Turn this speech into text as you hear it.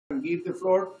and give the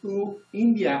floor to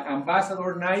India.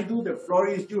 Ambassador Naidu, the floor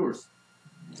is yours.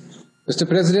 Mr.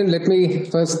 President, let me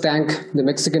first thank the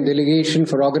Mexican delegation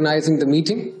for organizing the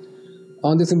meeting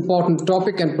on this important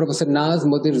topic and Professor Naz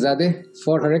Modirzadeh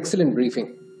for her excellent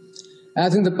briefing.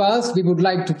 As in the past, we would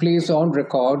like to place on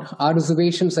record our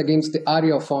reservations against the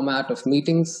Arria format of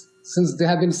meetings, since there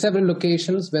have been several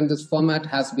occasions when this format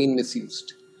has been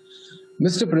misused.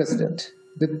 Mr. President,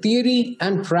 the theory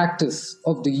and practice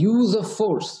of the use of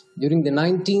force during the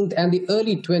 19th and the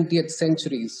early 20th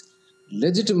centuries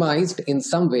legitimized in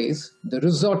some ways the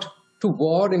resort to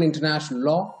war in international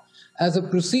law as a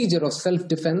procedure of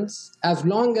self-defense as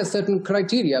long as certain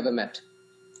criteria were met.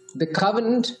 The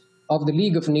Covenant of the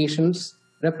League of Nations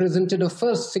represented a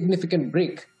first significant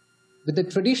break with the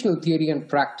traditional theory and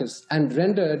practice and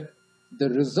rendered the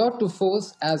resort to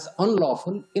force as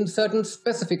unlawful in certain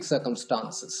specific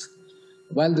circumstances.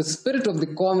 While the spirit of the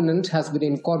Covenant has been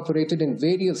incorporated in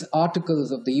various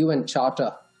articles of the UN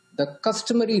Charter, the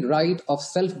customary right of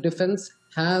self-defense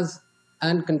has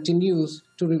and continues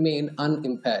to remain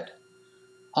unimpaired.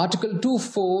 Article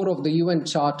 2.4 of the UN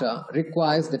Charter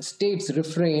requires that states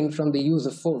refrain from the use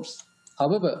of force.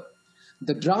 However,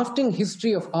 the drafting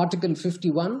history of Article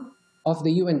 51 of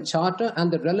the UN Charter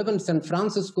and the relevant San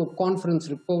Francisco Conference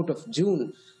report of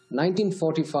June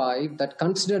 1945 that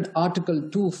considered Article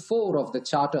 2.4 of the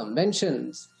Charter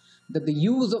mentions that the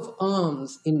use of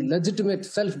arms in legitimate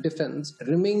self-defense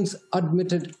remains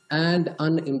admitted and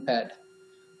unimpaired.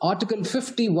 Article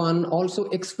 51 also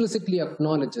explicitly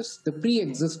acknowledges the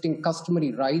pre-existing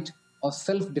customary right of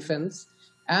self-defense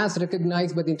as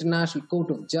recognized by the International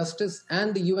Court of Justice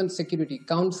and the UN Security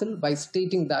Council by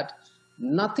stating that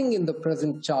nothing in the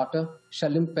present charter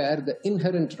shall impair the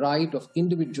inherent right of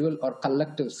individual or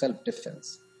collective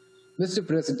self-defense. Mr.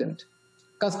 President,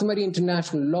 customary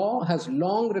international law has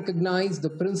long recognized the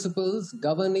principles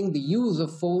governing the use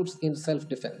of force in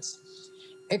self-defense.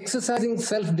 Exercising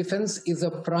self-defense is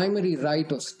a primary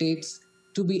right of states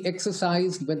to be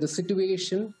exercised when the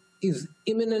situation is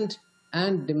imminent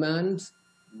and demands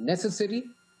necessary,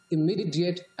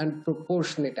 immediate, and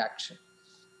proportionate action.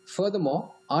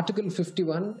 Furthermore, Article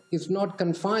 51 is not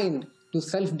confined to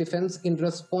self-defense in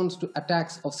response to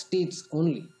attacks of states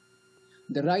only.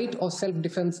 The right of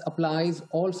self-defense applies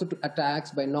also to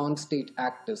attacks by non-state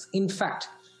actors. In fact,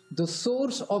 the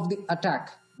source of the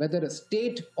attack, whether a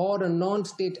state or a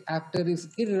non-state actor, is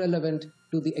irrelevant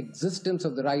to the existence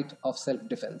of the right of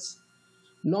self-defense.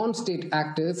 Non-state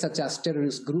actors, such as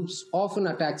terrorist groups, often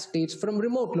attack states from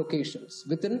remote locations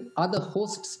within other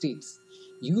host states,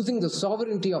 using the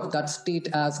sovereignty of that state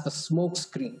as a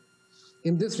smokescreen.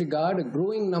 In this regard, a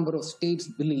growing number of states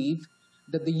believe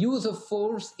that the use of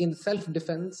force in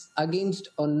self-defense against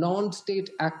a non-state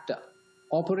actor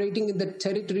operating in the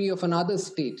territory of another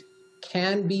state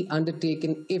can be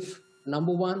undertaken if,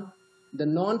 number one, the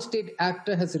non-state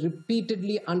actor has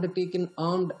repeatedly undertaken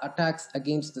armed attacks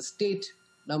against the state.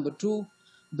 Number two,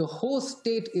 the host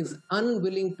state is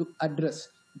unwilling to address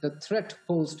the threat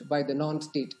posed by the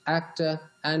non-state actor.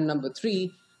 And number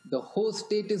three, the host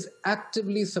state is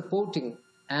actively supporting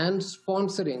and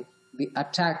sponsoring the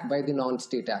attack by the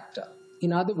non-state actor.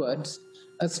 In other words,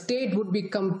 a state would be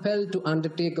compelled to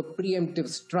undertake a preemptive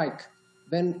strike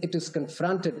when it is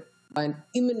confronted by an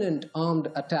imminent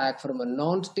armed attack from a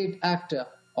non-state actor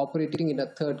operating in a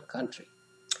third country.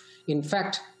 In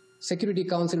fact, Security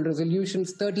Council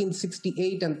resolutions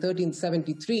 1368 and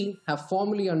 1373 have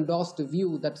formally endorsed the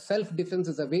view that self-defense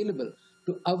is available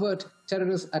to avert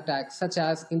terrorist attacks, such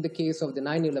as in the case of the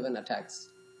 9/11 attacks.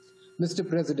 Mr.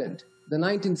 President, the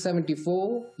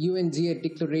 1974 UNGA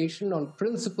Declaration on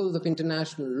Principles of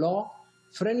International Law,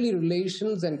 Friendly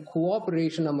Relations and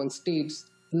Cooperation among States,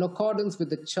 in accordance with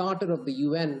the Charter of the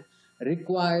UN,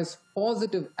 requires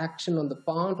positive action on the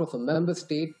part of a member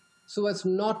state so as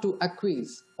not to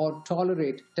acquiesce or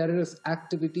tolerate terrorist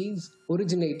activities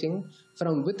originating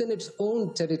from within its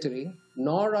own territory,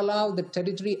 nor allow the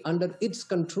territory under its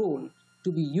control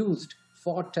to be used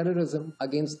for terrorism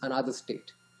against another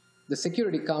state. The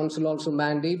Security Council also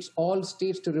mandates all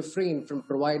states to refrain from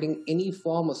providing any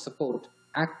form of support,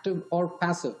 active or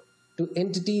passive, to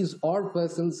entities or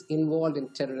persons involved in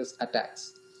terrorist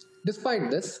attacks. Despite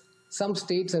this, some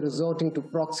states are resorting to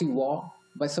proxy war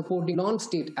by supporting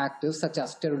non-state actors such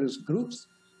as terrorist groups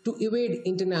to evade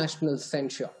international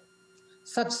censure.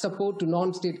 Such support to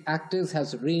non-state actors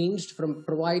has ranged from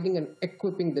providing and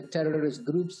equipping the terrorist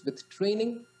groups with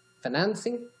training,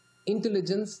 financing,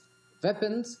 intelligence,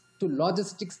 weapons, to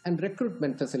logistics and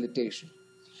recruitment facilitation.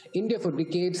 India for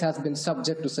decades has been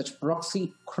subject to such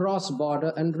proxy,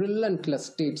 cross-border and relentless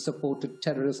state support to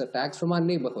terrorist attacks from our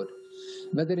neighborhood.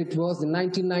 whether it was the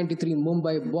 1993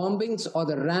 Mumbai bombings or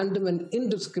the random and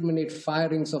indiscriminate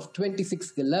firings of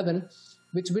 26/11,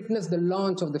 which witnessed the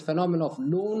launch of the phenomenon of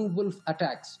lone wolf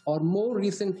attacks, or more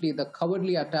recently the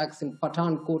cowardly attacks in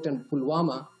Pathankot and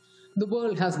Pulwama, the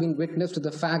world has been witness to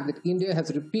the fact that India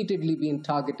has repeatedly been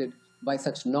targeted by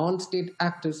such non-state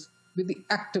actors with the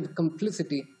active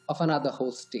complicity of another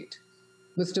host state.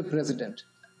 Mr. President,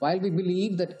 while we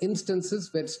believe that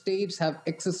instances where states have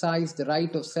exercised the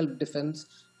right of self-defense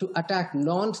to attack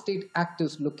non-state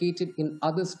actors located in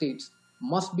other states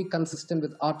must be consistent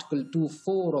with Article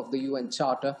 2.4 of the UN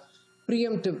Charter,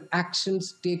 preemptive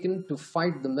actions taken to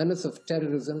fight the menace of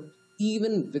terrorism,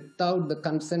 even without the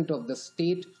consent of the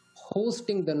state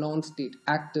hosting the non-state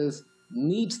actors,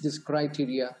 meets this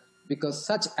criteria because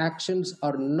such actions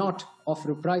are not of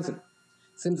reprisal,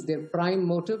 since their prime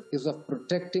motive is of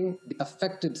protecting the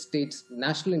affected state's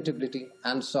national integrity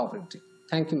and sovereignty.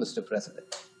 Thank you, Mr.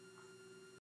 President.